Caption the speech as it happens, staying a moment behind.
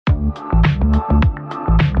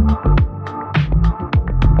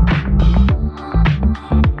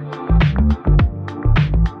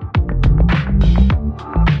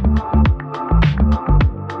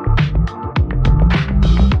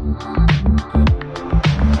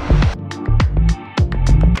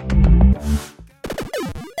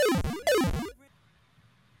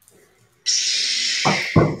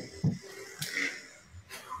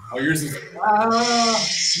Oh, yours is.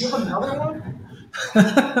 You have another one?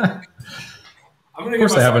 Of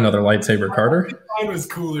course, I have another lightsaber, Carter. Mine was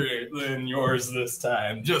cooler than yours this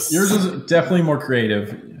time. Yours is definitely more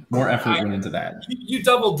creative. More effort went into that. You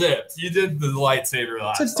double dipped. You did the lightsaber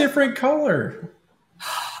last time. It's a different color.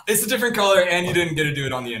 It's a different color, and you didn't get to do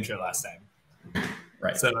it on the intro last time.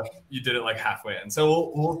 Right. So you did it like halfway in.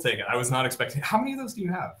 So we'll take it. I was not expecting. How many of those do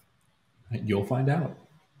you have? You'll find out.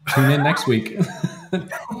 Tune in next week.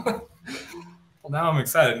 Well, now I'm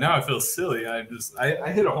excited. Now I feel silly. I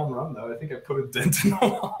hit a home run though. I think I put a dent in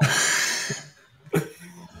the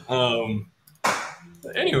wall.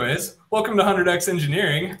 Anyways, welcome to 100X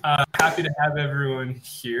Engineering. Happy to have everyone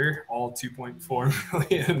here, all 2.4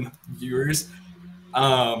 million viewers.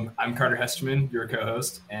 I'm Carter Hesterman, your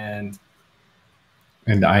co-host, and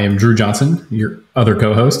I am Drew Johnson, your other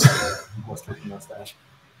co-host. Mustache.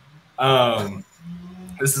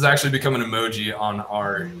 This has actually become an emoji on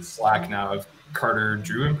our Slack now of Carter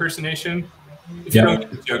Drew impersonation. If you don't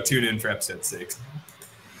get the joke, tune in for episode 6,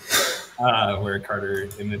 where Carter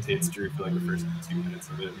imitates Drew for like the first 2 minutes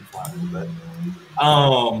of it and flat a little bit.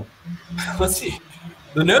 Let's see.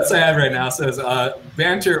 The notes I have right now says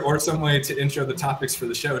banter or some way to intro the topics for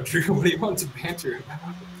the show. Drew, what do you want to banter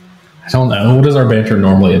about? I don't know. What is our banter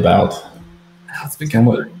normally about? It's been kind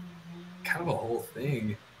of a whole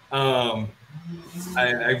thing.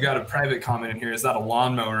 I've got a private comment in here. Is that a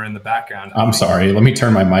lawnmower in the background? I'm sorry. Let me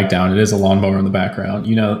turn my mic down. It is a lawnmower in the background.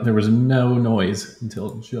 You know, there was no noise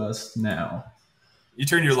until just now. You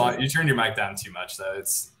turned your mic down too much, though.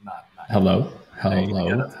 It's not. Hello. Hi.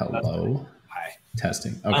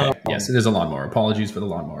 Testing. Okay. Yes, it is a lawnmower. Apologies for the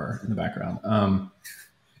lawnmower in the background.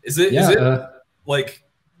 Is it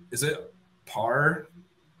par?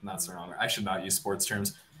 That's wrong. I should not use sports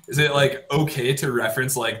terms. Is it like okay to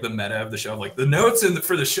reference like the meta of the show? Like the notes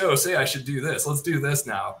for the show say I should do this. Let's do this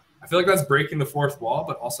now. I feel like that's breaking the fourth wall,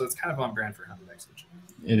 but also it's kind of on brand for 100X.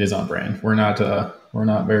 It is on brand. We're not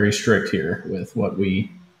very strict here with what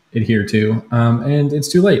we adhere to. And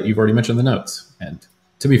it's too late. You've already mentioned the notes. And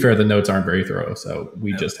to be fair, the notes aren't very thorough, so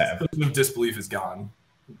we just have. The disbelief is gone.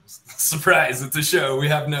 Surprise! It's a show. We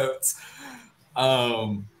have notes.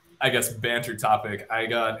 I guess banter topic. I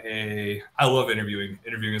love interviewing.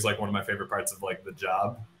 Interviewing is like one of my favorite parts of like the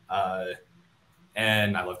job.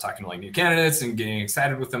 And I love talking to like new candidates and getting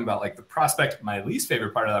excited with them about like the prospect. My least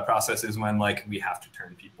favorite part of that process is when like we have to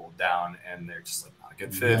turn people down and they're just like not a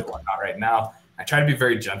good fit or not right now. I try to be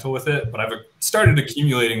very gentle with it, but I've started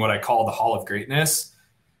accumulating what I call the Hall of Greatness.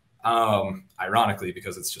 Ironically,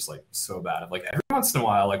 because it's just like so bad. Like every once in a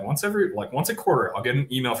while, like once a quarter, I'll get an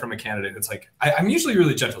email from a candidate. It's like, I'm usually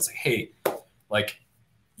really gentle. It's like, hey, like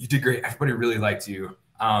you did great. Everybody really liked you.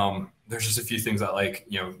 There's just a few things that like,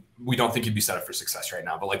 you know, we don't think you'd be set up for success right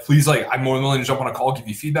now, but like, please, like, I'm more than willing to jump on a call, give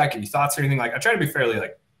you feedback, give you thoughts or anything. Like I try to be fairly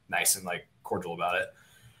like nice and like cordial about it.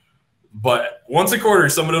 But once a quarter,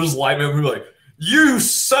 someone will just light me up and be like, you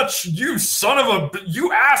son of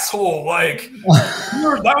you asshole. Like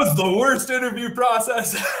that was the worst interview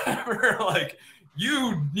process ever. Like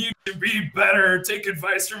you need to be better. Take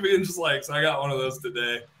advice from me. And just like, so I got one of those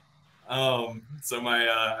today. So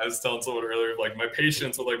I was telling someone earlier, like my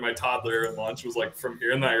patience with like my toddler at lunch was like from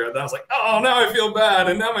here, and I read that I was like, oh, now I feel bad.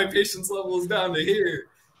 And now my patience level is down to here.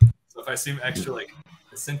 So if I seem extra like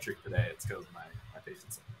eccentric today, it's because my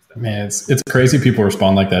patience level. Man, it's crazy people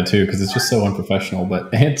respond like that too, because it's just so unprofessional. But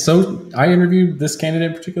it's so I interviewed this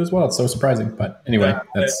candidate in particular as well. It's so surprising. But anyway,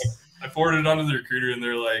 I forwarded it onto the recruiter and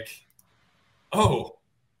they're like, oh,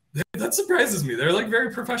 that surprises me. They're like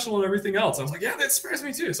very professional and everything else. I was like, yeah, that surprised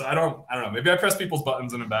me too. So I don't know. Maybe I press people's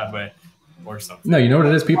buttons in a bad way or something. No, you know what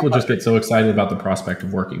it is? People just get so excited about the prospect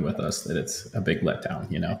of working with us that it's a big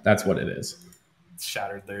letdown. You know, that's what it is. It's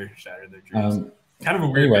shattered their dreams. Kind of a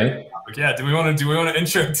weird topic. Yeah. Do we want to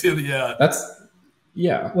intro to the?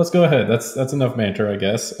 Let's go ahead. That's enough banter, I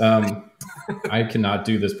guess. I cannot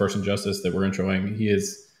do this person justice that we're introing. He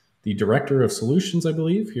is the director of solutions, I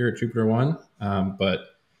believe, here at Jupiter One. But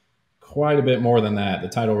quite a bit more than that. The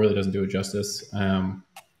title really doesn't do it justice. I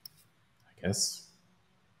guess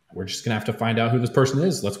we're just gonna have to find out who this person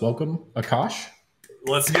is. Let's welcome Akash.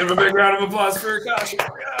 Let's give a big round of applause for Akash.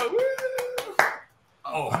 Yeah.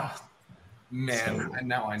 Oh. Man,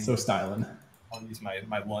 now I need so styling. I'll use my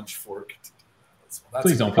lunch fork.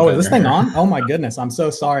 Please don't. Oh, is this thing on? Oh my goodness! I'm so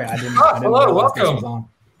sorry. I didn't hello, realize this welcome. was on.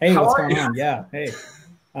 Hey, How what's are going you? on? Yeah, hey.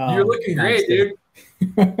 You're looking no, great, dude.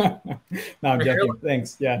 No, I'm Your joking.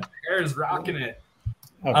 Thanks. Yeah. hair is rocking it.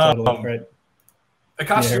 Oh, totally. Right.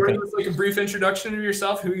 Akash, Yeah, you want to give us like a brief introduction of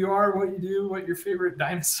yourself, who you are, what you do, what your favorite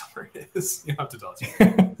dinosaur is? You don't have to tell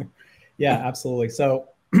us. Yeah, absolutely. So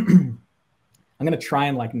I'm gonna try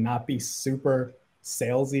and like not be super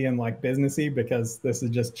salesy and like businessy because this is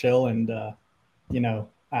just chill and you know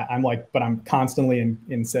I'm like, but I'm constantly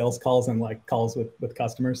in sales calls and like calls with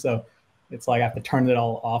customers, so it's like I have to turn it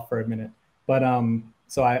all off for a minute. But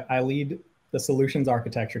so I lead the solutions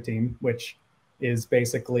architecture team, which is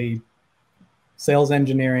basically sales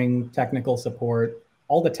engineering, technical support,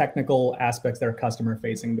 all the technical aspects that are customer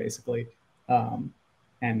facing, basically.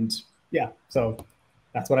 And yeah, so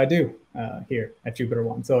that's what I do here at Jupiter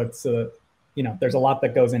One. So it's you know, there's a lot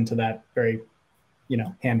that goes into that, very, you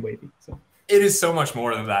know, hand wavy. So it is so much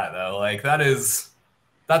more than that, though. Like that's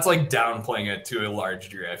like downplaying it to a large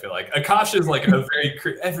degree. I feel like Akash is like a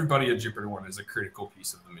everybody at Jupiter One is a critical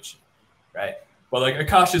piece of the machine, right? But like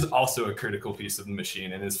Akash is also a critical piece of the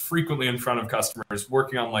machine and is frequently in front of customers,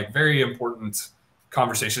 working on like very important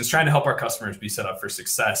conversations, trying to help our customers be set up for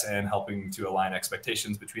success and helping to align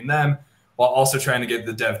expectations between them, while also trying to get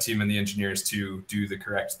the dev team and the engineers to do the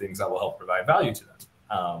correct things that will help provide value to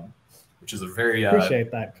them, which is a very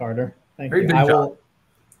appreciate that, Carter. Thank very you. big job.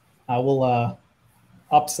 I will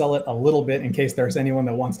upsell it a little bit in case there's anyone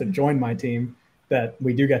that wants to join my team. That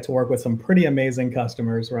we do get to work with some pretty amazing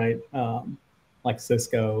customers, right? Like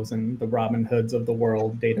Cisco's and the Robin Hoods of the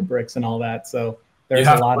world, Databricks and all that. So there's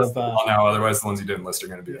a lot of now, otherwise the ones you didn't list are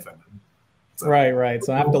going to be offended. So, right.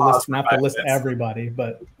 So I have to list everybody,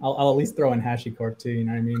 but I'll at least throw in HashiCorp too. You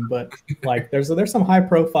know what I mean? But like there's some high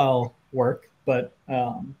profile work, but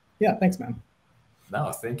yeah, thanks, man.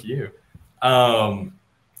 No, thank you. I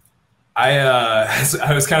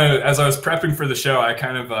was kind of, as I was prepping for the show, I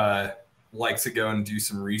kind of like to go and do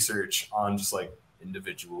some research on just like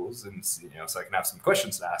individuals and see, you know, so I can have some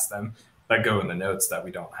questions to ask them that go in the notes that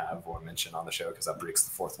we don't have or mention on the show because that breaks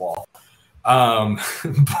the fourth wall.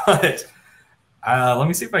 But let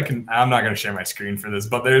me see if I can. I'm not going to share my screen for this,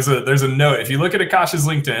 but there's a note. If you look at Akash's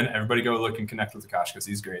LinkedIn, everybody go look and connect with Akash because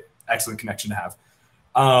he's great. Excellent connection to have.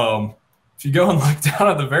 If you go and look down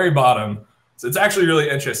at the very bottom, so it's actually really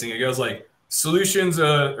interesting. It goes like solutions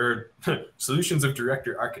or solutions of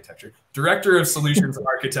director architecture, director of solutions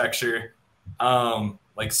architecture,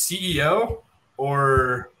 like CEO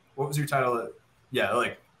or what was your title? Yeah,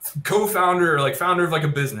 like co-founder or like founder of like a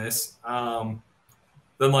business. Then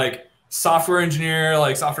like software engineer,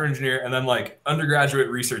 and then like undergraduate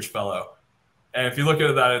research fellow. And if you look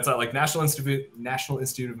at that, it's at like National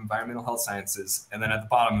Institute of Environmental Health Sciences. And then at the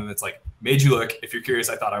bottom, it's like, made you look. If you're curious,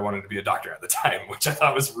 I thought I wanted to be a doctor at the time, which I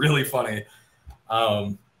thought was really funny.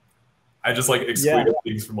 I just like excluded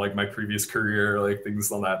things from like my previous career, like things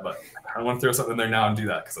on that. But I want to throw something in there now and do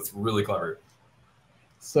that because that's really clever.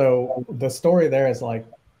 So the story there is like,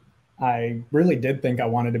 I really did think I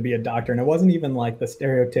wanted to be a doctor. And it wasn't even like the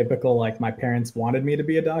stereotypical, like my parents wanted me to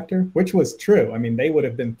be a doctor, which was true. I mean, they would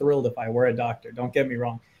have been thrilled if I were a doctor. Don't get me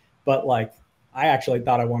wrong. But like, I actually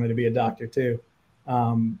thought I wanted to be a doctor too.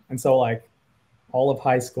 And so like all of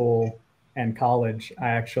high school and college, I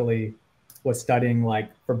actually was studying like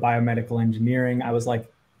for biomedical engineering. I was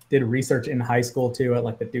like, did research in high school too at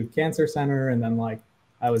like the Duke Cancer Center. And then like,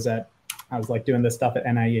 I was like doing this stuff at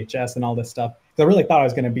NIEHS and all this stuff. So I really thought I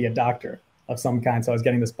was going to be a doctor of some kind. So I was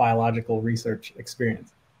getting this biological research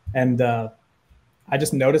experience. And I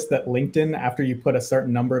just noticed that LinkedIn, after you put a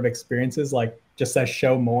certain number of experiences, like just says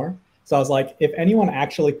show more. So I was like, if anyone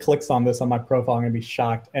actually clicks on this on my profile, I'm going to be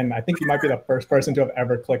shocked. And I think you might be the first person to have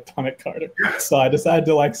ever clicked on it, Carter. So I decided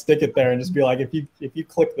to like stick it there and just be like, if you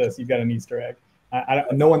click this, you've got an Easter egg.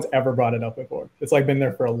 No one's ever brought it up before. It's like been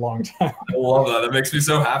there for a long time. I love that. That makes me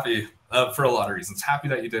so happy for a lot of reasons. Happy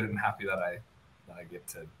that you did it and happy that I get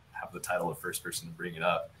to have the title of first person to bring it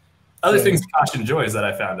up. Other things Akash enjoys that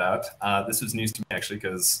I found out. This was news to me actually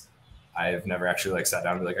because I've never actually like sat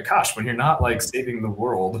down and be like, Akash, when you're not like saving the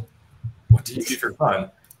world, what do you do for fun?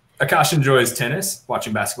 Akash enjoys tennis,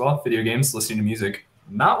 watching basketball, video games, listening to music,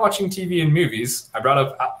 not watching TV and movies. I brought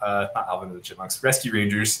up not Alvin and the Chipmunks, Rescue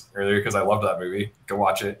Rangers earlier because I loved that movie. Go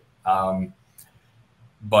watch it.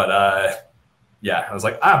 Yeah, I was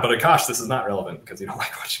like, but Akash, this is not relevant because you don't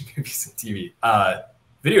like watching movies and TV.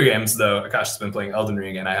 Video games, though, Akash has been playing Elden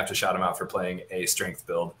Ring, and I have to shout him out for playing a strength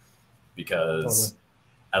build because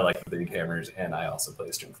I like the big hammers, and I also play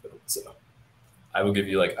a strength build. So I will give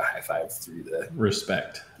you like a high five through the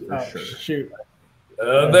respect. For sure. Shoot.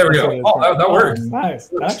 There we go. Oh, that works.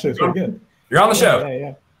 Nice. Actually, it's pretty good. You're on the show.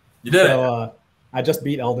 Yeah. You did it. I just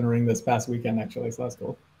beat Elden Ring this past weekend, actually, so that's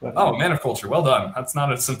cool. But, Man of Culture. Well done. That's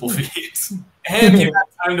not a simple feat. And you had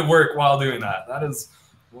time to work while doing that. That is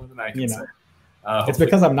more than I can say. It's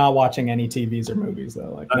because I'm not watching any TVs or movies,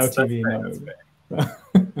 though. Like, no TV, no movie.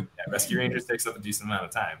 Rescue Rangers takes up a decent amount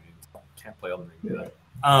of time. You can't play Elden Ring.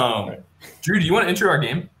 Right. Drew, do you want to intro our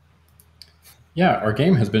game? Yeah, our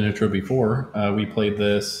game has been intro before. We played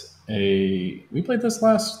this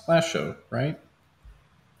last show, right?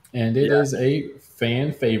 And it is a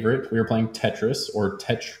fan favorite. We were playing Tetris or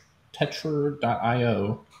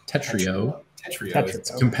Tetrio.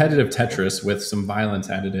 It's competitive Tetris with some violence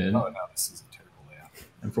added in. Oh no, this is a terrible layout.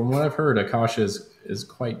 And from what I've heard, Akash is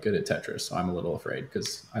quite good at Tetris, so I'm a little afraid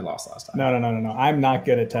because I lost last time. No. I'm not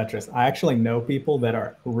good at Tetris. I actually know people that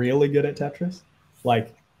are really good at Tetris.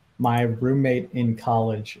 Like my roommate in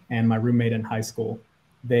college and my roommate in high school.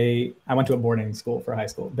 I went to a boarding school for high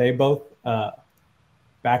school. They both,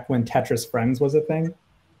 back when Tetris Friends was a thing,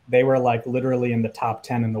 they were like literally in the top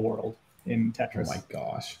 10 in the world in Tetris. Oh my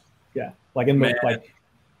gosh. Yeah. Like in the like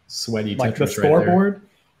sweaty like Tetris the scoreboard, right,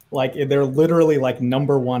 like they're literally like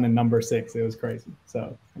number 1 and number 6. It was crazy.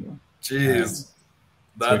 So anyway. Jeez.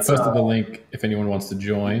 So we posted the link if anyone wants to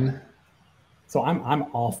join. So I'm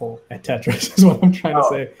awful at Tetris is what I'm trying to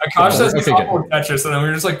say. Akash says he's awful at Tetris, and then we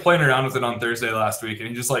were just like playing around with it on Thursday last week, and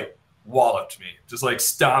he just like walloped me, just like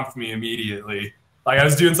stomped me immediately. Like I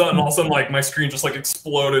was doing something, all of a sudden like my screen just like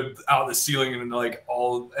exploded out the ceiling, and like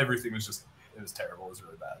everything was just, it was terrible. It was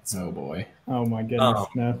really bad. So, oh boy. Oh my goodness.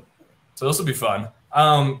 No. So this will be fun.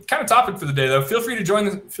 Kind of topic for the day though. Feel free to join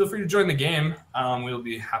the game. We'll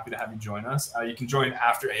be happy to have you join us. You can join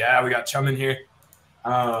after. Yeah, we got Chum in here.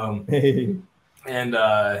 Hey. And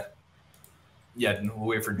we'll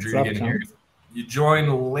wait for Drew to get in here. You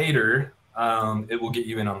join later, it will get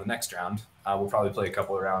you in on the next round. We'll probably play a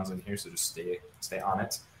couple of rounds in here, so just stay on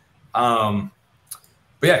it. But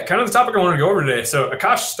yeah, kind of the topic I wanted to go over today. So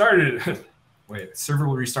Akash started. Wait, server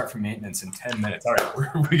will restart from maintenance in 10 minutes. All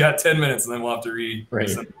right, we got 10 minutes, and then we'll have to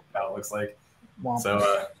reset how it looks like. Wow.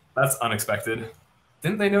 So that's unexpected.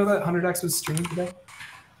 Didn't they know that 100x was streamed today?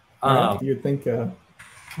 You'd think. Come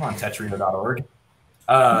on, Tetrio.org.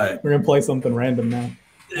 We're going to play something random now.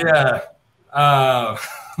 Yeah.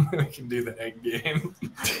 We can do the egg game.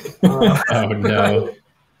 Oh, no.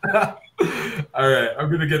 All right, I'm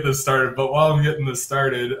going to get this started. But while I'm getting this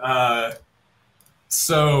started,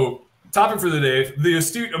 so topic for the day, the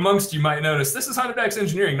astute amongst you might notice this is 100x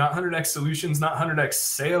engineering, not 100x solutions, not 100x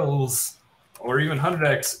sales, or even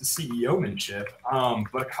 100x CEO-manship.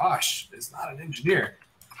 But Akash is not an engineer.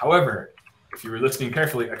 However, if you were listening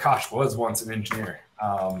carefully, Akash was once an engineer,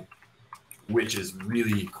 which is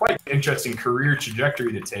really quite an interesting career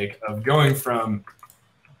trajectory to take of going from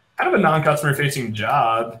kind of a non-customer facing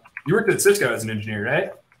job. You worked at Cisco as an engineer,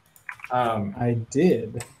 right? I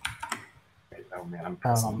did. Oh man, I'm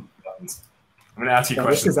pressing buttons. I'm going to ask you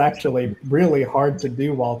questions. This is actually really hard to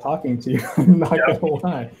do while talking to you. I'm not going to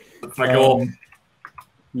lie. That's my goal.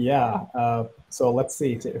 So let's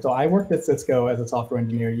see. So I worked at Cisco as a software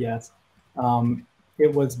engineer, yes.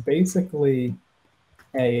 It was basically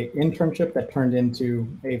a internship that turned into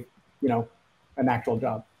an actual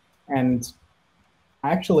job. And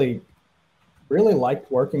I actually really liked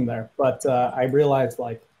working there, but I realized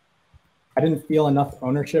like I didn't feel enough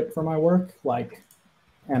ownership for my work,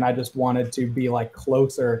 and I just wanted to be like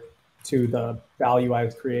closer to the value I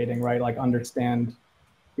was creating, right? Like understand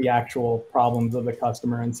the actual problems of the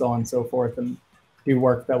customer and so on and so forth, and do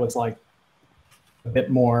work that was like a bit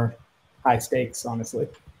more high stakes, honestly.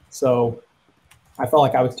 So I felt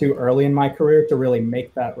like I was too early in my career to really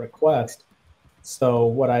make that request. So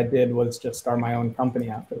what I did was just start my own company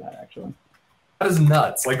after that, actually. That is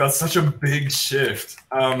nuts. Like, that's such a big shift.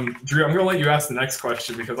 Drew, I'm going to let you ask the next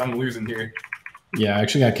question because I'm losing here. Yeah, I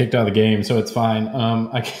actually got kicked out of the game, so it's fine.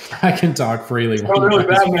 I can talk freely. It's really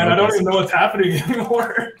bad, man. I don't even know what's happening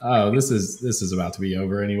anymore. Oh, this is about to be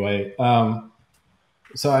over anyway.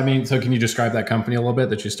 So can you describe that company a little bit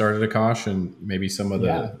that you started, Akash, and maybe some of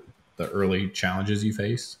the early challenges you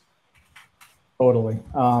faced? Totally.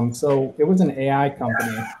 So it was an AI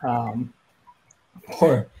company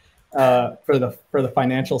for the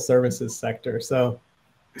financial services sector. So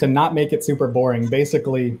to not make it super boring,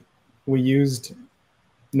 basically we used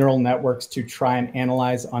neural networks to try and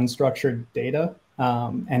analyze unstructured data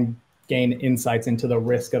and gain insights into the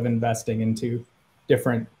risk of investing into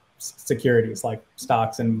different securities like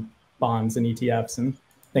stocks and bonds and ETFs and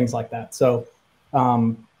things like that. So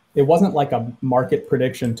it wasn't like a market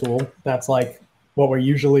prediction tool. That's like what we're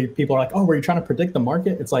usually, people are like, oh, were you trying to predict the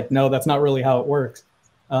market? It's like, no, that's not really how it works.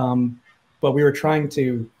 But we were trying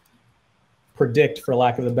to predict, for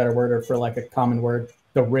lack of a better word, or for like a common word,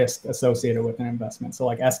 the risk associated with an investment. So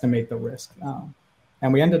like estimate the risk.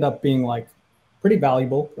 And we ended up being like pretty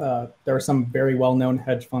valuable. There are some very well-known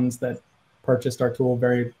hedge funds that purchased our tool,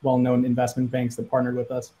 very well-known investment banks that partnered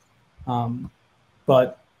with us.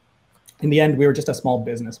 But in the end, we were just a small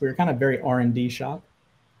business. We were kind of very R&D shop,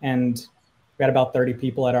 and we had about 30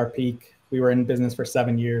 people at our peak. We were in business for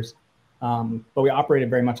 7 years, but we operated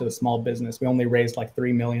very much as a small business. We only raised like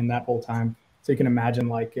 3 million that whole time. So you can imagine,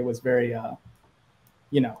 like, it was very,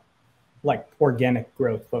 like organic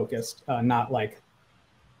growth focused, not like,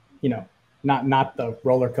 not the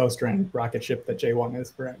roller coaster and rocket ship that J1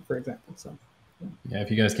 is, for example. So. Yeah, if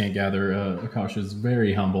you guys can't gather, Akash is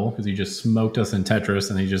very humble because he just smoked us in Tetris,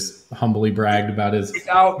 and he just humbly bragged about his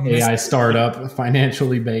AI startup,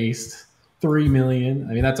 financially based, 3 million.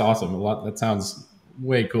 I mean, that's awesome. That sounds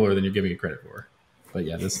way cooler than you're giving it credit for. But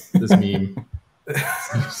yeah, this meme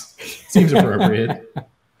seems appropriate.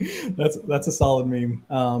 That's a solid meme.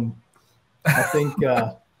 I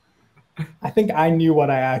think I knew what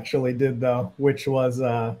I actually did though, which was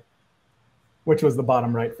the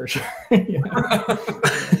bottom right for sure. Yeah.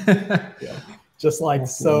 Just like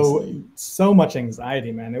so much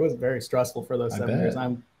anxiety, man. It was very stressful for those 7 years.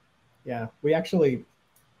 We actually,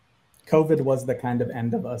 COVID was the kind of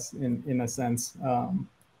end of us in a sense.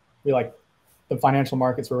 The financial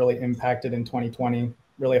markets were really impacted in 2020,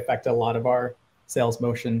 really affected a lot of our sales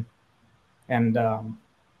motion. And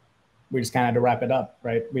we just kind of had to wrap it up,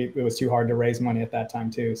 right? It was too hard to raise money at that time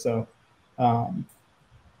too. So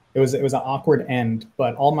it was an awkward end,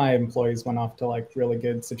 but all my employees went off to like really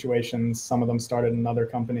good situations. Some of them started another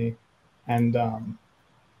company, and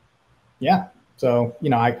so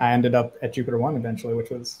I ended up at Jupiter One eventually, which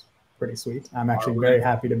was pretty sweet. I'm actually very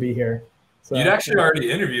happy to be here. So, you'd actually already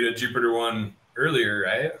interviewed at Jupiter One earlier,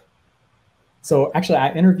 right? So actually,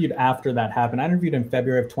 I interviewed after that happened. I interviewed in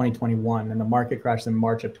February of 2021, and the market crashed in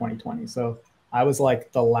March of 2020. So I was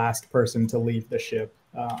like the last person to leave the ship,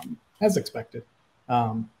 as expected.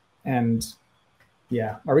 And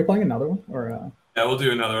yeah, are we playing another one or? Yeah, we'll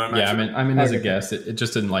do another one. Yeah, I mean, as a guest, it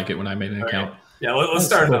just didn't like it when I made an account. Yeah, let's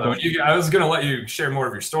start another one. I was gonna let you share more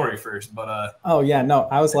of your story first, but oh yeah, no,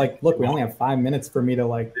 I was like, look, we only have 5 minutes for me to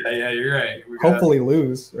like. Yeah, you're right. Hopefully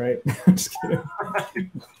lose, right? I'm just kidding.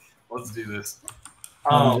 Let's do this.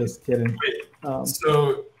 I'm just kidding.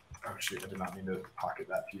 So, oh shoot, I did not mean to pocket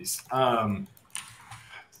that piece.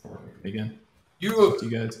 Again, you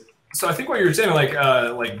guys. So I think what you were saying,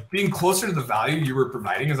 like being closer to the value you were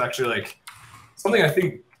providing, is actually like something I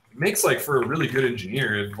think makes like for a really good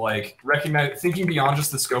engineer, of like thinking beyond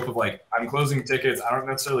just the scope of like, I'm closing tickets. I don't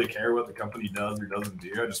necessarily care what the company does or doesn't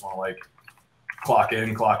do. I just want to like clock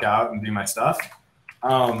in, clock out, and do my stuff.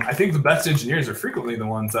 I think the best engineers are frequently the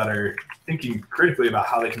ones that are thinking critically about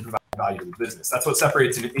how they can provide value to the business. That's what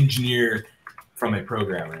separates an engineer from a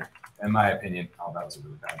programmer, in my opinion. Oh, that was a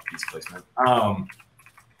really bad piece placement.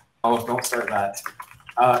 Don't start that.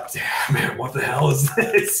 Damn, man, what the hell is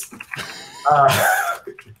this?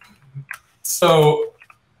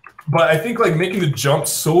 But I think like making the jump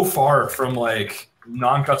so far from like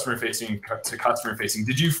non-customer facing to customer facing,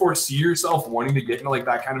 did you foresee yourself wanting to get into like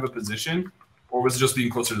that kind of a position? Or was it just being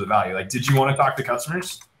closer to the value? Like, did you want to talk to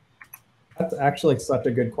customers? That's actually such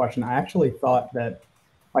a good question. I actually thought that,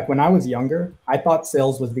 like when I was younger, I thought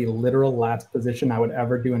sales was the literal last position I would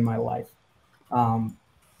ever do in my life.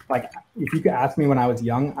 Like if you could ask me when I was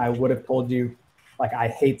young, I would have told you, like, I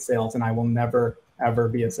hate sales and I will never, ever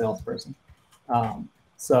be a salesperson.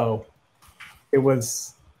 So it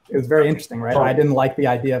was very interesting, right? I didn't like the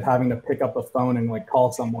idea of having to pick up a phone and like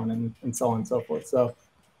call someone and so on and so forth. So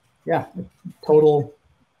yeah,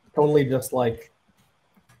 totally just like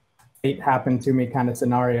it happened to me kind of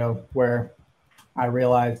scenario where I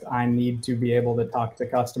realized I need to be able to talk to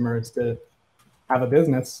customers to have a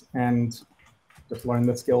business and just learn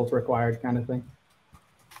the skills required kind of thing.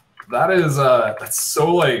 That is, that's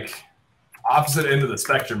so like opposite end of the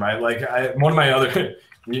spectrum, right? Like one of my other,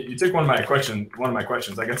 you took one of my questions.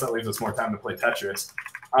 I guess that leaves us more time to play Tetris.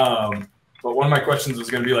 But one of my questions was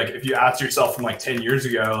going to be like, if you asked yourself from like 10 years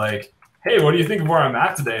ago, like, hey, what do you think of where I'm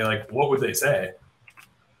at today? Like, what would they say?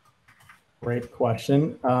 Great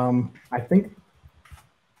question. I think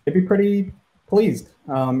they'd be pretty pleased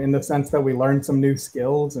in the sense that we learned some new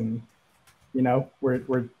skills and, you know,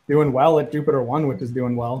 we're doing well at Jupiter One, which is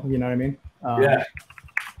doing well. You know what I mean? Yeah.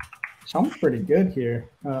 Sounds pretty good here.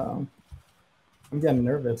 I'm getting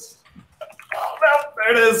nervous. Oh, no,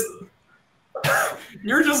 there it is.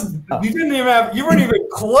 you weren't even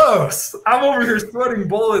close. I'm over here sweating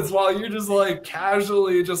bullets while you're just like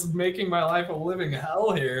casually just making my life a living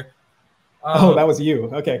hell here. That was you.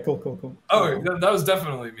 Okay, cool. Oh, that was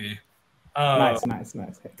definitely me. Nice.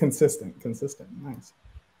 Consistent. Nice.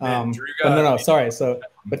 Man, Drew but no, sorry. So,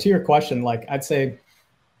 but to your question, like I'd say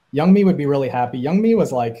young me would be really happy. Young me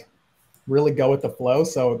was like really go with the flow.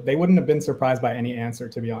 So they wouldn't have been surprised by any answer,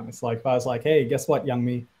 to be honest. Like if I was like, hey, guess what, young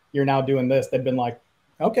me, you're now doing this. They'd been like,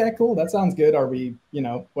 okay, cool. That sounds good. Are we,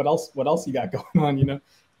 what else you got going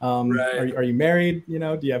on? Right. Are you married?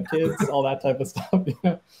 Do you have kids? All that type of stuff.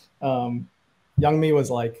 Young me was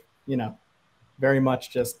like, very much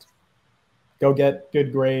just go get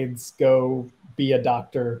good grades, go be a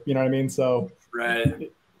doctor. You know what I mean? So,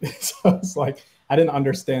 right. So it's like, I didn't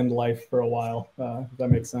understand life for a while. If that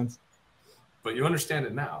makes sense. But you understand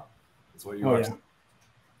it now. That's what you are.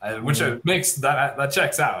 Yeah. Which makes that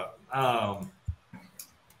checks out.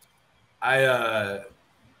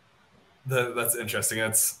 That's interesting.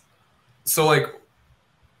 That's so like.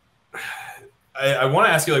 I want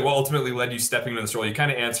to ask you like what ultimately led you stepping into this role. You kind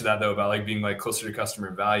of answered that though about like being like closer to customer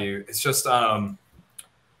value. It's just I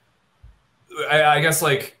guess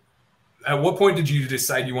like at what point did you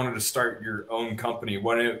decide you wanted to start your own company? At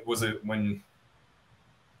what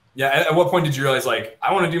point did you realize like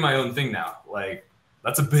I want to do my own thing now? Like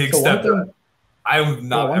that's a big step. I'm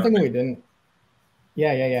not. One thing we didn't.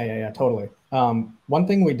 Yeah, totally. One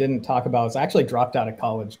thing we didn't talk about is I actually dropped out of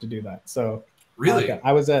college to do that. So really,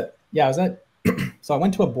 I was at. So I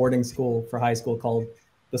went to a boarding school for high school called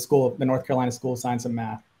the North Carolina School of Science and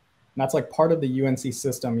Math. And that's like part of the UNC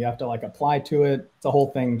system. You have to like apply to it. It's a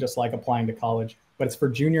whole thing, just like applying to college, but it's for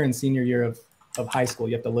junior and senior year of high school.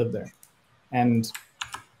 You have to live there. And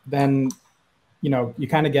then, you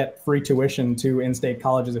kind of get free tuition to in-state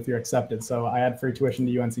colleges if you're accepted. So I had free tuition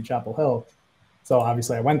to UNC Chapel Hill. So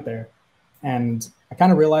obviously I went there. And I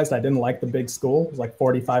kind of realized I didn't like the big school. It was like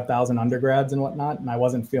 45,000 undergrads and whatnot, and I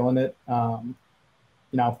wasn't feeling it. I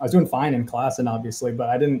was doing fine in class, and obviously,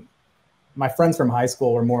 but my friends from high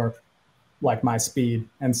school were more like my speed.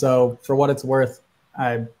 And so for what it's worth,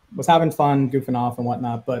 I was having fun, goofing off and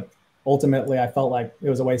whatnot, but ultimately I felt like it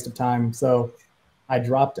was a waste of time. So I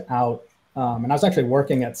dropped out, and I was actually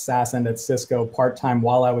working at SAS and at Cisco part-time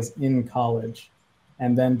while I was in college,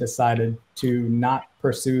 and then decided to not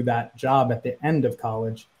pursue that job at the end of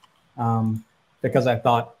college because I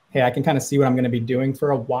thought, hey, I can kind of see what I'm going to be doing for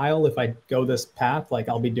a while. If I go this path, like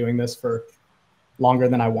I'll be doing this for longer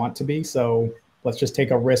than I want to be. So let's just take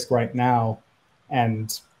a risk right now.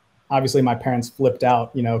 And obviously my parents flipped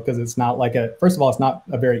out, because it's not like first of all, it's not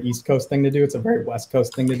a very East Coast thing to do. It's a very West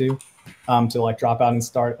Coast thing to do, to like drop out and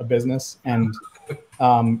start a business. And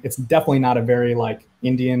it's definitely not a very like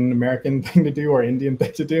Indian American thing to do or Indian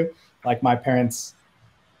thing to do. Like my parents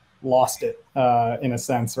lost it in a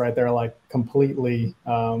sense, right? They're like completely,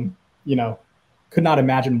 could not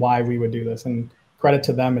imagine why we would do this. And credit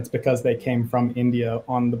to them, it's because they came from India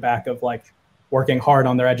on the back of like working hard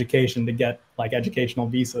on their education to get like educational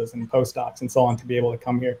visas and postdocs and so on to be able to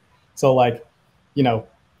come here. So like,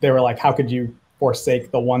 they were like, how could you forsake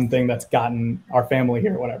the one thing that's gotten our family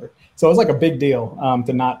here or whatever? So it was like a big deal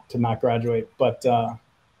to not graduate. But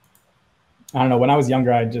I don't know, when I was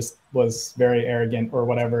younger, I just was very arrogant or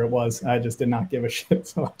whatever it was. I just did not give a shit.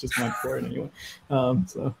 So I just went for it anyway.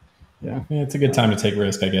 Yeah, it's a good time to take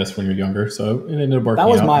risk, I guess, when you're younger. So it ended up working out.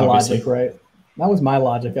 That was my logic, right? That was my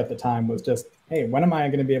logic at the time, was just, hey, when am I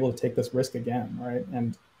going to be able to take this risk again, right?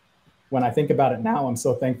 And when I think about it now, I'm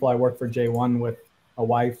so thankful I work for J1 with a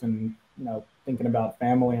wife and, thinking about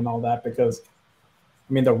family and all that, because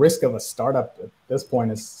I mean, the risk of a startup at this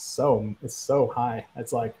point is so high.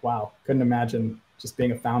 It's like, wow, couldn't imagine just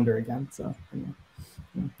being a founder again. So,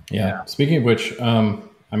 yeah. Speaking of which,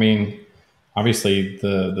 I mean, obviously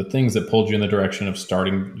the things that pulled you in the direction of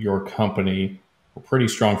starting your company were pretty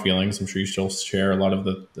strong feelings. I'm sure you still share a lot of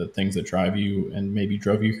the things that drive you and maybe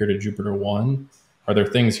drove you here to Jupiter One. Are there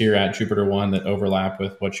things here at Jupiter One that overlap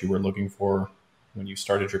with what you were looking for when you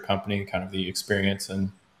started your company, kind of the experience?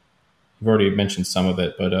 And you've already mentioned some of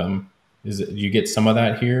it, but do you get some of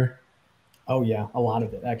that here? Oh yeah, a lot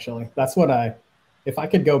of it actually. That's what if I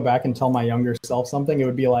could go back and tell my younger self something, it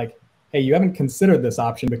would be like, hey, you haven't considered this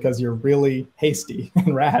option because you're really hasty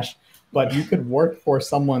and rash, but you could work for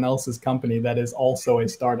someone else's company that is also a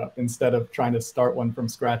startup instead of trying to start one from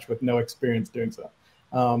scratch with no experience doing so.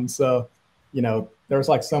 So, there's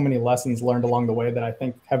like so many lessons learned along the way that I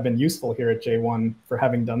think have been useful here at J1 for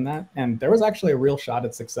having done that. And there was actually a real shot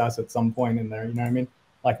at success at some point in there. You know what I mean?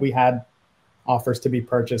 Like we had offers to be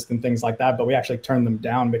purchased and things like that, but we actually turned them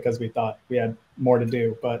down because we thought we had more to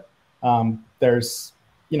do. But there's,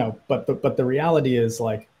 but the reality is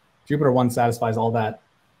like Jupiter One satisfies all that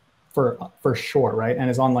for sure, right? And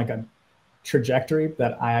is on like a trajectory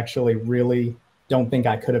that I actually really don't think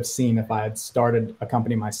I could have seen if I had started a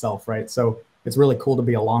company myself, right? So it's really cool to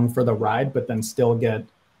be along for the ride, but then still get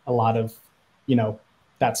a lot of,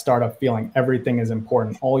 that startup feeling. Everything is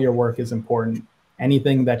important. All your work is important.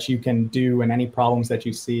 Anything that you can do and any problems that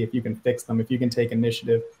you see, if you can fix them, if you can take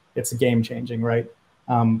initiative, it's game changing, right?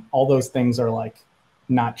 All those things are like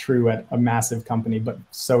not true at a massive company, but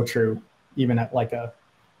so true even at like a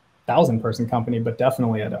 1,000-person company, but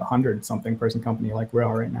definitely at 100-something person company like we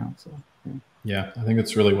are right now. So yeah, I think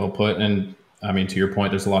it's really well put. And I mean, to your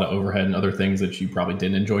point, there's a lot of overhead and other things that you probably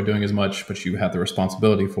didn't enjoy doing as much, but you have the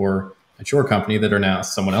responsibility for at your company that are now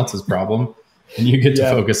someone else's problem, and you get to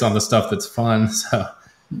focus on the stuff that's fun. So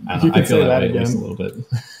I feel that way at least a little bit.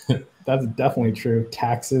 That's definitely true.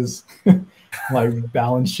 Taxes, like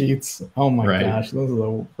balance sheets. Oh my gosh, those are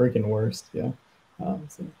the freaking worst. Yeah.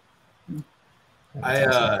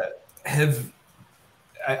 I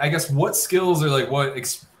guess what skills are like well,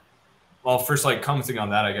 first, like commenting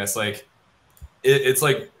on that, I guess like it's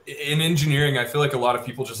like in engineering, I feel like a lot of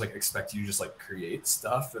people just like expect you to just like create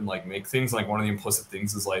stuff and like make things. Like one of the implicit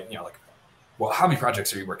things is like, like what hobby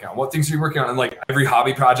projects are you working on? What things are you working on? And like every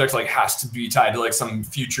hobby project like has to be tied to like some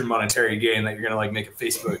future monetary gain that you're gonna like make a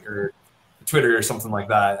Facebook or Twitter or something like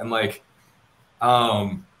that. And like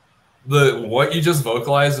what you just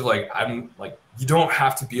vocalized of like, I'm like, you don't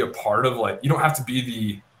have to be a part of like, you don't have to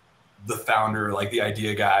be the founder, like the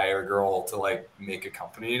idea guy or girl to like make a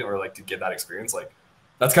company or like to get that experience. Like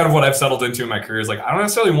that's kind of what I've settled into in my career is like, I don't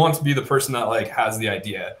necessarily want to be the person that like has the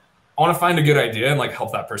idea. I want to find a good idea and like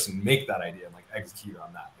help that person make that idea and like execute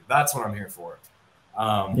on that. Like, that's what I'm here for.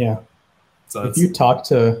 So if you talk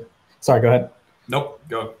to, sorry, go ahead. Nope,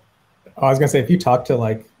 go. I was gonna say, if you talk to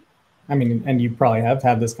like, I mean, and you probably have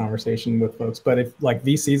had this conversation with folks, but if like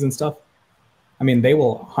VCs and stuff, I mean, they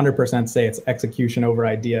will 100% say it's execution over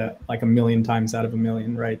idea, like 1,000,000 times out of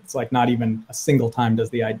 1,000,000, right? It's like not even a single time does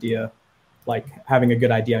the idea, like having a good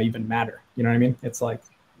idea even matter. You know what I mean? It's like,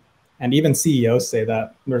 and even CEOs say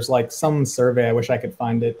that. There's like some survey, I wish I could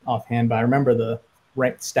find it offhand, but I remember the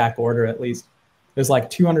ranked stack order at least. There's like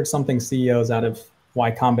 200 something CEOs out of Y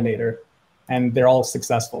Combinator, and they're all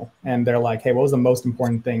successful. And they're like, hey, what was the most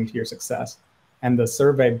important thing to your success? And the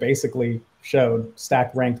survey basically showed Stack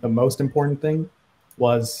ranked the most important thing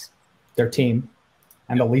was their team,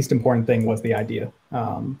 and the least important thing was the idea.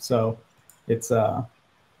 So it's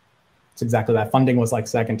exactly that. Funding was like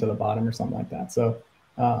second to the bottom or something like that. So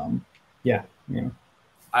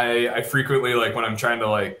I frequently like when I'm trying to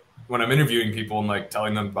like when I'm interviewing people and like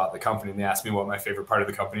telling them about the company and they ask me what my favorite part of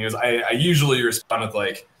the company is, I usually respond with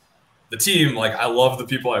like the team. Like I love the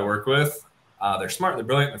people I work with. They're smart, they're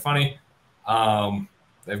brilliant, they're funny.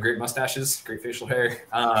 They have great mustaches, great facial hair.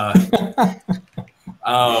 And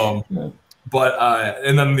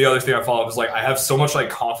then the other thing I follow up is like, I have so much like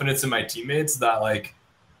confidence in my teammates that like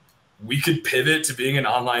we could pivot to being an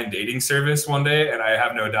online dating service one day. And I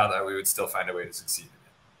have no doubt that we would still find a way to succeed in it.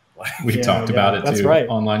 Like, we talked about it too. Right.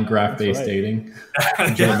 Online graph-based dating.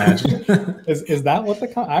 Could you imagine? Is that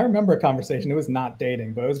what I remember a conversation. It was not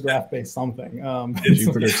dating, but it was graph-based something.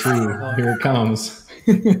 Jupiter 2, here it comes.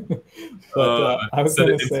 But I was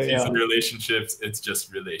going to say, in relationships, it's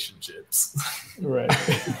just relationships. Right.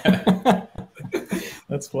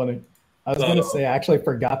 That's funny. I was going to say, I actually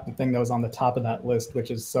forgot the thing that was on the top of that list,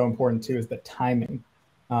 which is so important too, is the timing.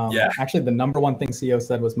 Actually, the number one thing CEO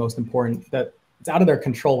said was most important, that it's out of their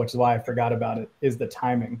control, which is why I forgot about it, is the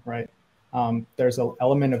timing, right? There's an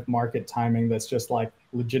element of market timing that's just like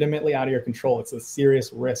legitimately out of your control. It's a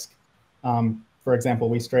serious risk. For example,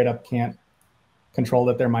 we straight up can't control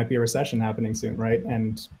that there might be a recession happening soon, right?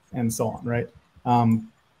 And so on, right?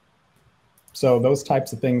 So those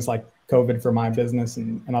types of things like COVID for my business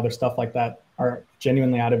and other stuff like that are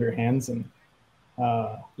genuinely out of your hands. And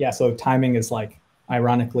so timing is like,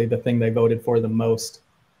 ironically, the thing they voted for the most,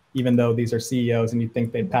 even though these are CEOs and you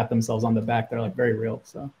think they'd pat themselves on the back, they're like very real.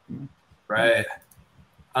 So, Right.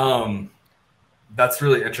 That's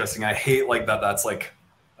really interesting. I hate like that's like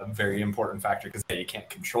a very important factor because you can't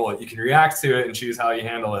control it. You can react to it and choose how you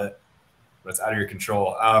handle it, but it's out of your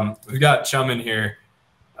control. We've got Chum in here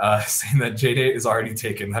saying that JDate is already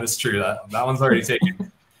taken. That is true. That one's already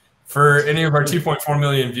taken. For any of our 2.4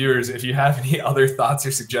 million viewers, if you have any other thoughts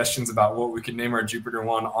or suggestions about what we could name our Jupiter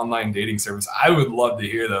One online dating service, I would love to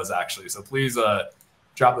hear those actually. So please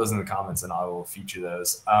drop those in the comments and I will feature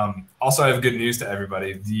those. Also, I have good news to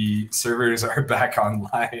everybody. The servers are back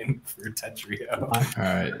online for Tetrio. All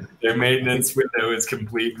right. Their maintenance window is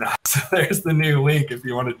complete now. So there's the new link if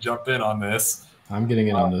you want to jump in on this. I'm getting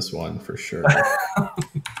in on this one for sure.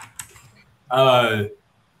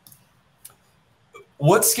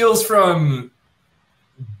 What skills from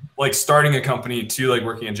like starting a company to like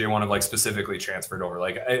working at J1 have like specifically transferred over?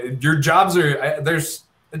 Like your jobs are, there's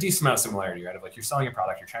a decent amount of similarity, right? Of like you're selling a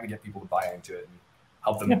product, you're trying to get people to buy into it and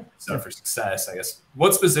help them set up for success, I guess.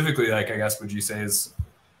 What specifically, like, I guess, would you say has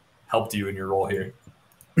helped you in your role here?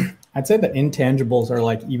 I'd say the intangibles are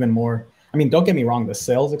like even more. I mean, don't get me wrong, the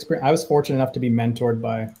sales experience. I was fortunate enough to be mentored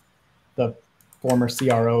by the former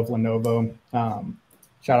CRO of Lenovo.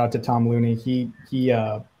 Shout out to Tom Looney. He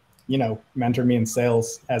mentored me in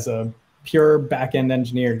sales as a pure back-end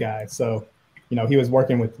engineer guy. So, he was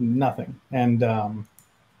working with nothing, and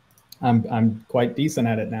I'm quite decent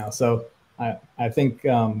at it now. So I think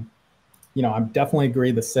I definitely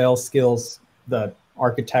agree. The sales skills, the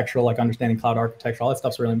architectural, like understanding cloud architecture, all that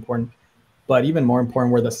stuff's really important. But even more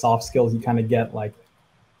important were the soft skills you kind of get. Like,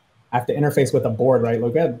 I have to interface with a board, right?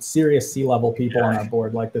 Like, we had serious C-level people on our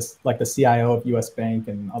board, like the CIO of US Bank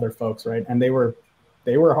and other folks, right? And they were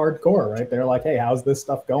hardcore, right? They're like, hey, how's this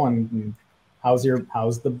stuff going? And how's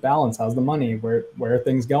the balance? How's the money? Where are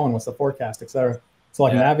things going? What's the forecast, et cetera? So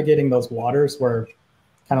like navigating those waters were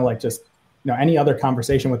kind of like just, any other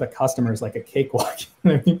conversation with a customer is like a cakewalk.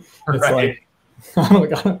 It's like,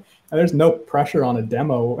 there's no pressure on a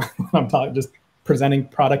demo. I'm just presenting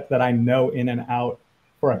product that I know in and out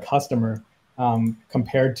for a customer,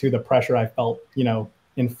 compared to the pressure I felt,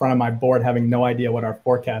 in front of my board, having no idea what our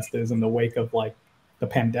forecast is in the wake of like the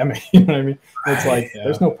pandemic. You know what I mean? It's like,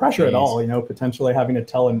 there's no pressure at all, potentially having to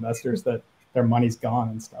tell investors that their money's gone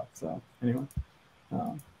and stuff. So anyway.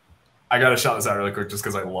 I got to shout this out really quick just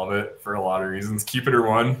because I love it for a lot of reasons. Cupiter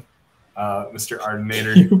one, Mr.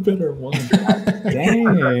 Ardenator. Cupiter one.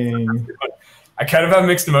 Dang. I kind of have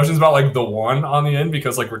mixed emotions about like the one on the end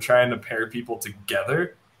because like we're trying to pair people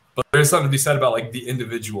together, but there's something to be said about like the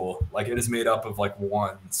individual. Like it is made up of like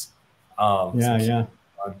ones. We'll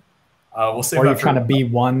say. Or you're trying to be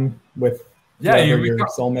one with. Yeah, your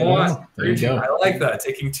soulmate. One. There you go. I like that.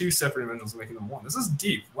 Taking two separate individuals and making them one. This is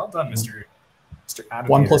deep. Well done, Mr. Adam.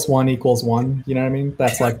 1 + 1 = 1. You know what I mean?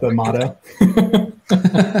 That's like the motto.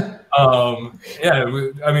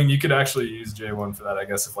 I mean, you could actually use J1 for that, I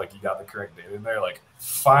guess, if like you got the correct data in there. Like,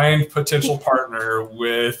 find potential partner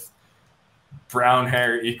with brown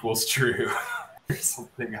hair equals true, or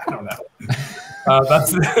something. I don't know.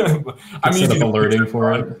 That's. I'm easy to alerting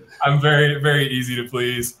for it. I'm very, very easy to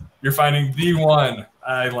please. You're finding the one.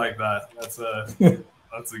 I like that. That's a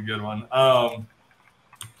good one.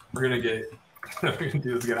 We're gonna do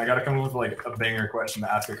this again. I gotta come up with like a banger question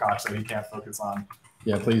to ask Akash that he can't focus on.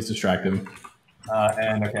 Yeah, please distract him.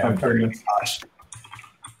 I'm targeting Akash.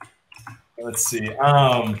 Let's see.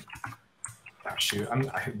 Shoot.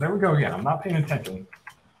 There we go again. I'm not paying attention.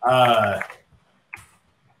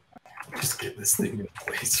 Just get this thing in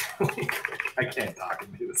place really quick. I can't talk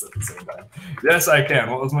and do this at the same time. Yes, I can.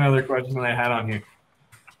 What was my other question that I had on here?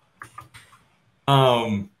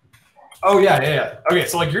 Oh yeah. Okay,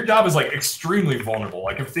 so like your job is like extremely vulnerable.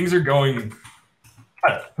 Like if things are going,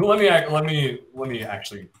 let me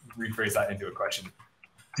actually rephrase that into a question.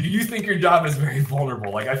 Do you think your job is very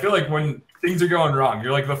vulnerable? Like I feel like when things are going wrong,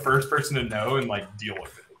 you're like the first person to know and like deal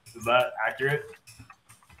with it. Is that accurate?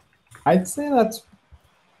 I'd say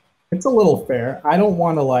it's a little fair. I don't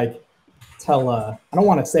want to like I don't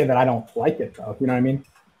want to say that I don't like it though. You know what I mean?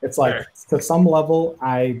 It's like to some level,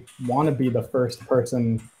 I want to be the first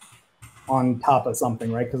person on top of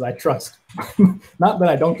something, right? Because I trust, not that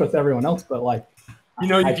I don't trust everyone else, but like, I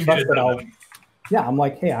trust that I'm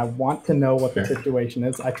like, hey, I want to know what the situation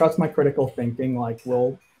is. I trust my critical thinking. Like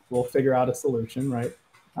we'll figure out a solution, right?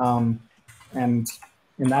 And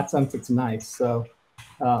in that sense, it's nice. So,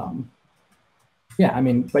 but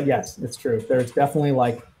yes, it's true. There's definitely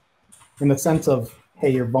like, in the sense of,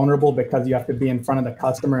 hey, you're vulnerable because you have to be in front of the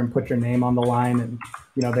customer and put your name on the line, and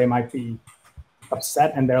they might be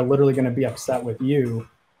upset and they're literally going to be upset with you.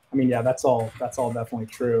 I mean, yeah, that's all definitely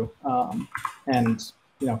true. And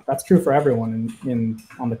that's true for everyone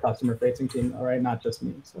on the customer facing team, all right? Not just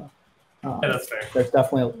me. So that's fair. There's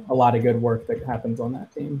definitely a lot of good work that happens on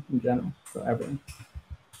that team in general for everyone.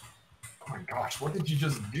 Oh my gosh, what did you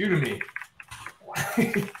just do to me?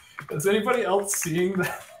 Is anybody else seeing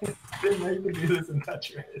that? Didn't make me do this in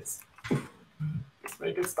Tetris. Let's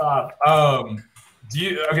make it stop. So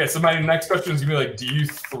my next question is gonna be like, do you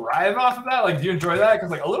thrive off of that? Like, do you enjoy that? Because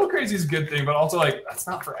like a little crazy is a good thing, but also like that's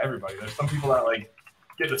not for everybody. There's some people that like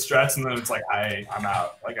get distressed and then it's like I'm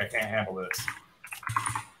out. Like I can't handle this.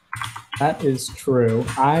 That is true.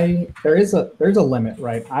 There's a limit,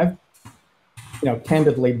 right?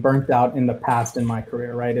 candidly burnt out in the past in my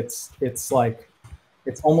career, right? It's like,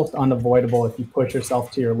 it's almost unavoidable if you push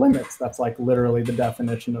yourself to your limits. That's like literally the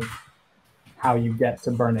definition of how you get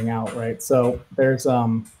to burning out, right? So there's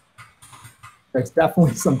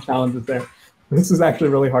definitely some challenges there. This is actually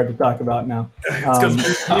really hard to talk about now. I'm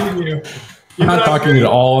not talking at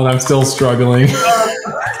all, and I'm still struggling.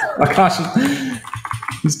 Akash,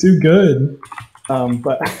 he's too good.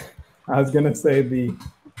 But I was gonna say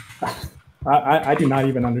I do not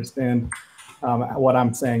even understand what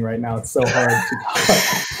I'm saying right now. It's so hard to talk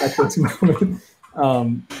at this moment.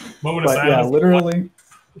 Moment of but silence. Yeah, literally,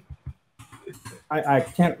 I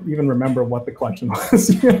can't even remember what the question was.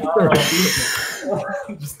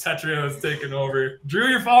 Just Tetrio is taking over. Drew,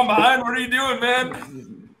 you're falling behind. What are you doing,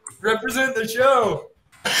 man? Represent the show.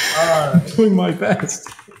 I'm doing my best.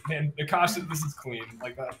 Man, Akash, this is clean.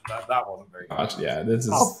 Like that wasn't very good. Gosh, yeah, this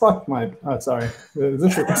is. Oh fuck my! Oh, sorry. Is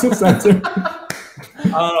this censored?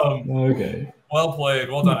 Okay. Well played.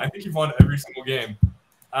 Well done. I think you've won every single game.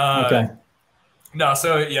 Okay. No,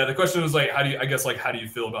 so yeah, the question was like, how do you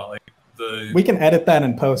feel about like the? We can edit that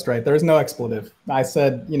in post, right? There's no expletive. I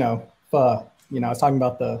said, pho. I was talking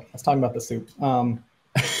about the soup.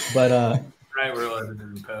 Right, we're allowed to do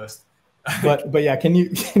in post. but yeah, can you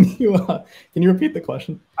repeat the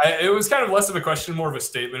question? It was kind of less of a question, more of a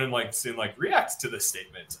statement, and like seeing like react to this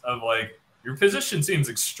statement of like your position seems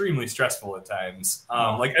extremely stressful at times.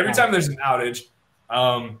 Like every time there's an outage,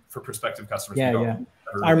 for prospective customers. Yeah.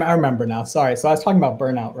 I remember now. Sorry. So I was talking about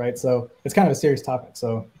burnout, right? So it's kind of a serious topic.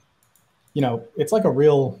 So, it's like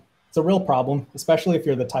it's a real problem, especially if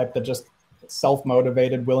you're the type that just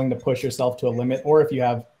self-motivated, willing to push yourself to a limit, or if you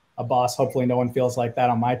have a boss, hopefully no one feels like that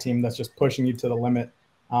on my team, that's just pushing you to the limit,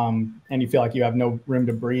 and you feel like you have no room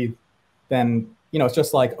to breathe, then, it's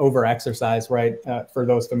just like over-exercise, right? For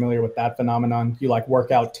those familiar with that phenomenon, you like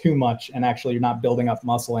work out too much and actually you're not building up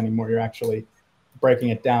muscle anymore. You're actually breaking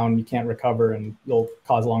it down. You can't recover and you'll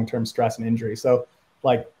cause long-term stress and injury. So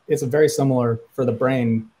like, it's very similar for the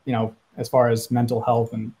brain, as far as mental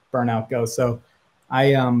health and burnout goes. So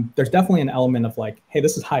there's definitely an element of like, hey,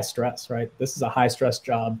 this is high stress, right? This is a high stress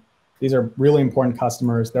job. These are really important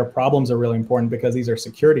customers. Their problems are really important because these are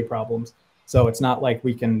security problems. So it's not like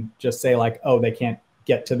we can just say like, oh, they can't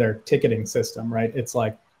get to their ticketing system, right? It's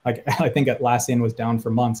like I think Atlassian was down for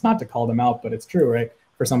months, not to call them out, but it's true, right?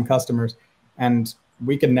 For some customers. And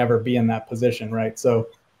we can never be in that position, right? So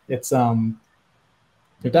it's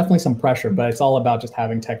there's definitely some pressure, but it's all about just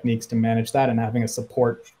having techniques to manage that and having a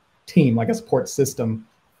support team, like a support system.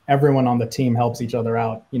 Everyone on the team helps each other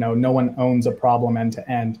out. No one owns a problem end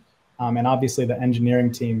to end. And obviously the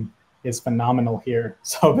engineering team is phenomenal here.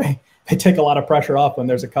 So they take a lot of pressure off when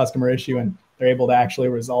there's a customer issue and they're able to actually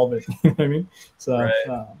resolve it. You know what I mean? So,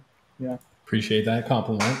 right. Yeah. Appreciate that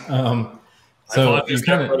compliment. So I just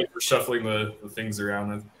got ready for shuffling the things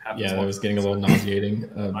around. Yeah, that was getting a little nauseating.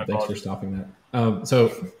 Thanks for stopping that. So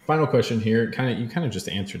final question here. You kind of just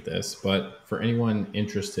answered this, but for anyone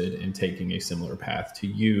interested in taking a similar path to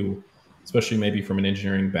you, especially maybe from an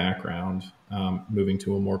engineering background, moving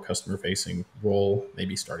to a more customer-facing role,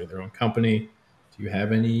 maybe starting their own company, do you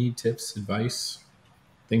have any tips, advice,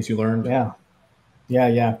 things you learned?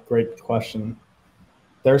 Yeah. Great question.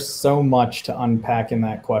 There's so much to unpack in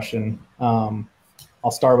that question. I'll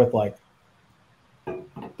start with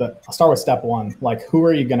step one. Like, who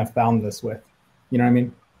are you going to found this with? You know what I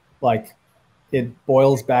mean? Like, it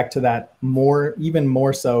boils back to that even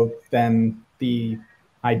more so than the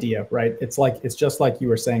idea, right? It's just like you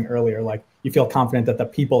were saying earlier, like you feel confident that the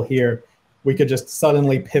people here, we could just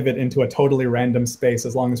suddenly pivot into a totally random space.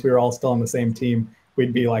 As long as we were all still on the same team,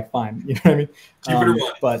 we'd be like, fine. You know what I mean? Jupiter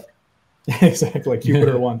one. But exactly,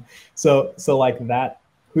 Jupiter one. So like that,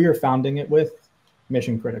 who you're founding it with,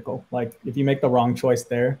 mission critical. Like if you make the wrong choice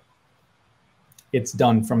there, it's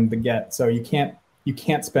done from the get. So you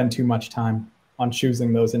can't spend too much time on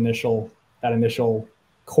choosing that initial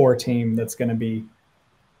core team that's going to be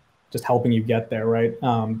just helping you get there, right?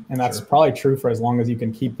 And that's probably true for as long as you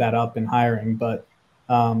can keep that up in hiring. But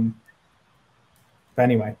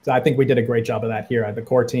anyway, so I think we did a great job of that here. The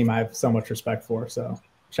core team I have so much respect for. So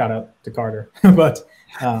shout out to Carter. but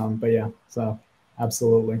yeah, so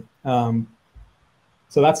absolutely.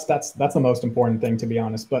 So that's the most important thing, to be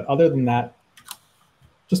honest. But other than that,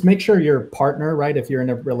 just make sure your partner, right, if you're in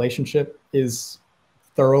a relationship, is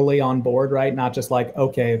thoroughly on board, right? Not just like,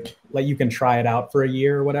 okay, like you can try it out for a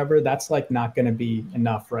year or whatever. That's like not going to be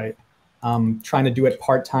enough, right? Trying to do it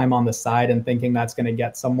part-time on the side and thinking that's going to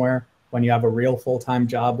get somewhere when you have a real full-time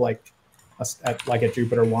job like at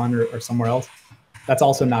Jupiter One or somewhere else, that's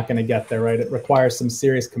also not going to get there, right? It requires some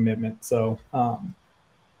serious commitment. So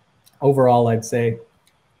overall, I'd say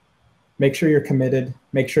make sure you're committed,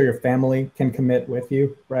 make sure your family can commit with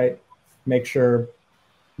you, right? Make sure,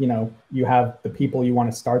 you have the people you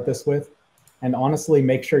want to start this with. And honestly,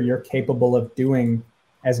 make sure you're capable of doing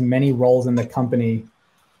as many roles in the company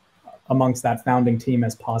amongst that founding team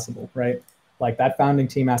as possible, right? Like that founding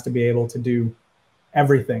team has to be able to do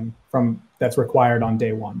everything from that's required on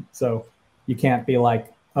day one. So you can't be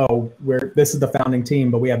like, oh, this is the founding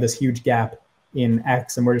team, but we have this huge gap in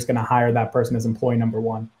X and we're just going to hire that person as employee number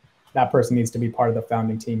one. That person needs to be part of the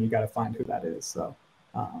founding team. You got to find who that is. So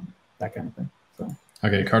that kind of thing. So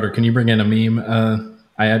okay, Carter, can you bring in a meme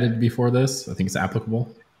I added before this? I think it's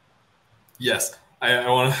applicable. Yes. I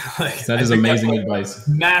want to that is amazing advice.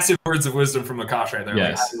 Massive words of wisdom from Akash right there.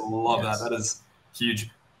 Yes. I love that. That is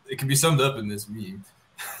huge. It can be summed up in this meme.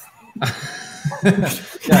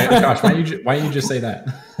 Yeah, Akash, why don't you just say that?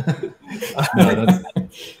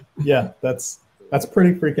 No, that's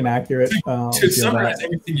pretty freaking accurate. To summarize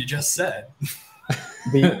everything you just said.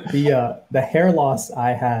 The hair loss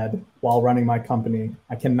I had while running my company,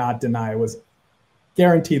 I cannot deny, was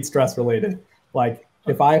guaranteed stress related. Like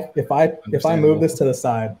if I move this to the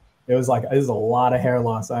side, it was like, this is a lot of hair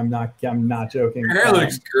loss. I'm not joking. Your hair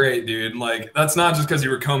looks great, dude. Like that's not just because you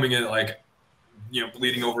were combing it, like,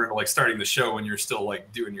 bleeding over into like starting the show when you're still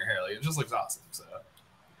like doing your hair. Like it just looks awesome. So.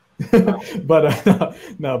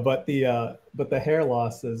 But the hair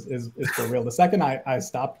loss is for real. The second I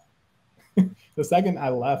stopped, the second I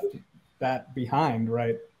left that behind,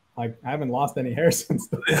 right? Like I haven't lost any hair since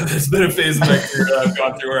then. Yeah, there's been a phase of my career I've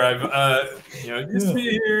gone through where I've used to be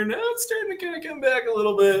here, now it's starting to kind of come back a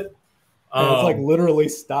little bit. It's like literally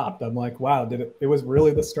stopped. I'm like, wow, it was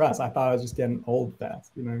really the stress. I thought I was just getting old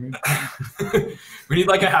fast. You know what I mean? We need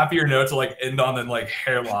like a happier note to like end on than like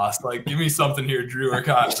hair loss. Like give me something here, Drew or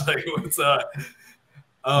Akash. Like what's yeah,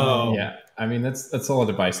 I mean that's solid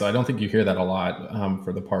advice. So I don't think you hear that a lot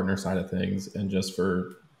for the partner side of things, and just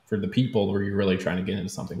for the people where you're really trying to get into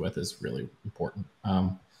something with is really important.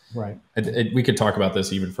 Right. We could talk about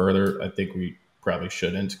this even further. I think we probably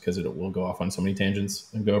shouldn't because it will go off on so many tangents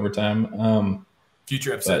and go over time.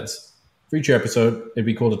 Future episodes. Future episode, it'd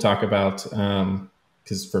be cool to talk about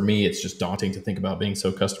because for me, it's just daunting to think about being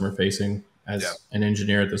so customer facing as an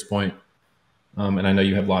engineer at this point. And I know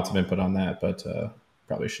you have lots of input on that, but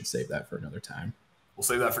probably should save that for another time. We'll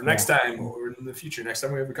save that for next time or in the future. Next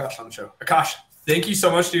time we have Akash on the show. Akash, thank you so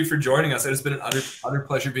much, dude, for joining us. It has been an utter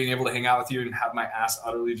pleasure being able to hang out with you and have my ass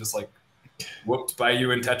utterly just like whooped by you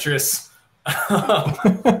in Tetris.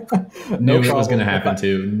 Knew it was going to happen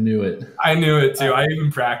too. Knew it. I knew it too. I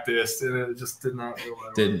even practiced, and it just did not.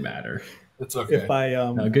 Didn't matter. It's okay. If I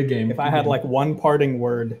good game. If I had like one parting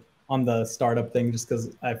word on the startup thing, just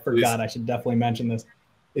because I forgot, I should definitely mention this,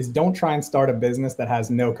 is don't try and start a business that has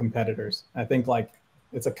no competitors. I think like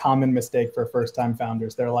it's a common mistake for first-time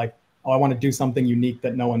founders. They're like, oh, I want to do something unique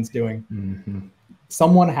that no one's doing. Mm-hmm.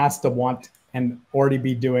 Someone has to want and already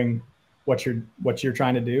be doing what you're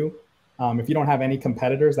trying to do. If you don't have any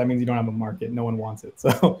competitors, that means you don't have a market. No one wants it.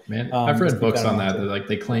 So, man, I've read books on that. Like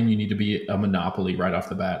they claim you need to be a monopoly right off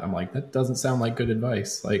the bat. I'm like, that doesn't sound like good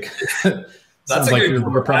advice. Like, sounds like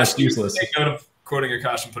your product's useless. Take note of quoting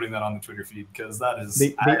Akash and putting that on the Twitter feed because that is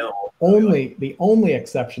the only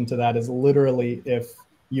exception to that is literally if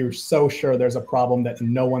you're so sure there's a problem that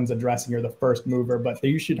no one's addressing, you're the first mover. But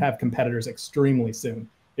you should have competitors extremely soon.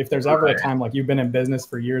 If there's ever a time like you've been in business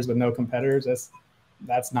for years with no competitors,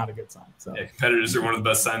 that's not a good sign. So competitors are one of the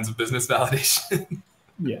best signs of business validation.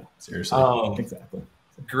 Yeah, seriously. Exactly.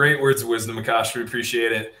 Great words of wisdom, Akash. We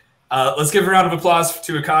appreciate it. Let's give a round of applause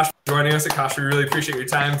to Akash for joining us. Akash, we really appreciate your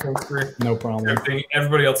time. Thanks for no problem. Everything.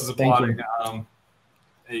 Everybody else is applauding. All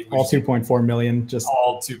 2.4 million. Just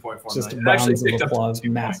all 2.4 just million. rounds of applause.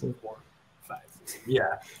 Massive.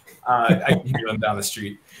 Yeah. I can hear them down the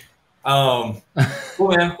street. Well,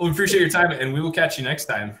 man, we appreciate your time, and we will catch you next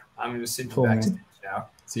time. I'm going to send you backstage now.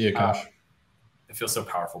 See you, Akash. It feels so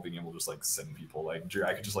powerful being able to just like send people. Like, Drew,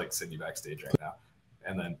 I could just like send you backstage right now.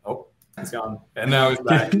 And then, he's gone. And now he's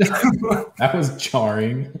back. That was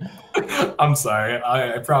jarring. I'm sorry.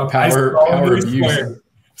 I promise. Power abuse.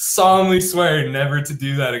 Solemnly swear never to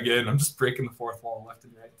do that again. I'm just breaking the fourth wall left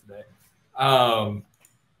and right today.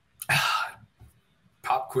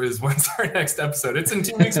 Pop quiz. When's our next episode? It's in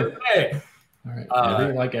 2 weeks from today.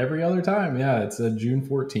 All right. Every other time. Yeah, it's June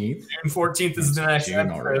 14th. June 14th is the next June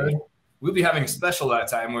episode. already. We'll be having a special that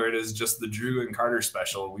time where it is just the Drew and Carter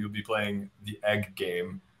special. We will be playing the egg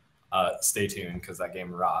game. Stay tuned because that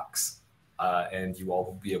game rocks. And you all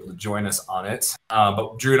will be able to join us on it.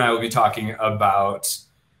 But Drew and I will be talking about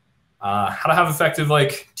how to have effective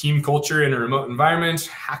like team culture in a remote environment,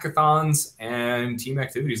 hackathons, and team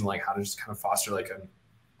activities, and like how to just kind of foster like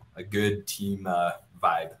a good team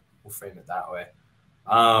vibe. We'll frame it that way.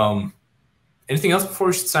 Anything else before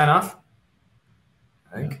we should sign off?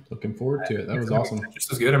 I think looking forward to it. That was awesome. This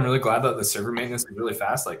was good. I'm really glad that the server maintenance was really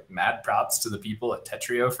fast. Like mad props to the people at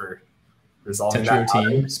Tetrio for resolving Tetrio that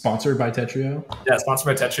team, sponsored by Tetrio. Yeah,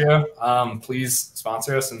 sponsored by Tetrio. Please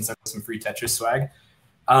sponsor us and send us some free Tetris swag.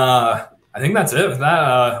 I think that's it. With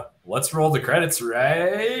that, let's roll the credits,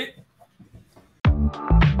 right?